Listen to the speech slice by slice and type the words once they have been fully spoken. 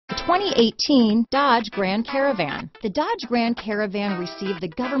The 2018 Dodge Grand Caravan. The Dodge Grand Caravan received the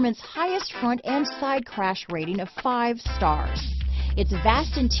government's highest front and side crash rating of 5 stars. Its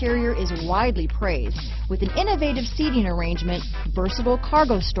vast interior is widely praised, with an innovative seating arrangement, versatile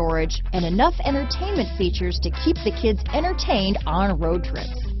cargo storage, and enough entertainment features to keep the kids entertained on road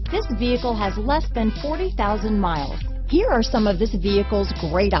trips. This vehicle has less than 40,000 miles. Here are some of this vehicle's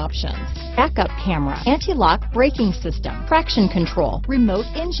great options: backup camera, anti-lock braking system, traction control, remote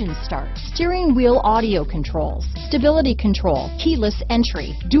engine start, steering wheel audio controls, stability control, keyless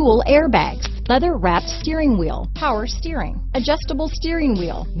entry, dual airbags, leather-wrapped steering wheel, power steering, adjustable steering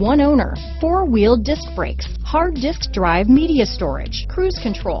wheel, one owner, 4-wheel disc brakes, hard disk drive media storage, cruise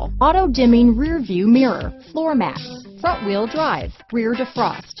control, auto-dimming rear view mirror, floor mats, front-wheel drive, rear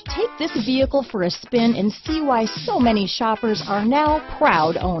defrost. Take this vehicle for a spin and see why so many shoppers are now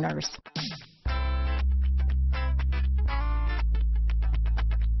proud owners.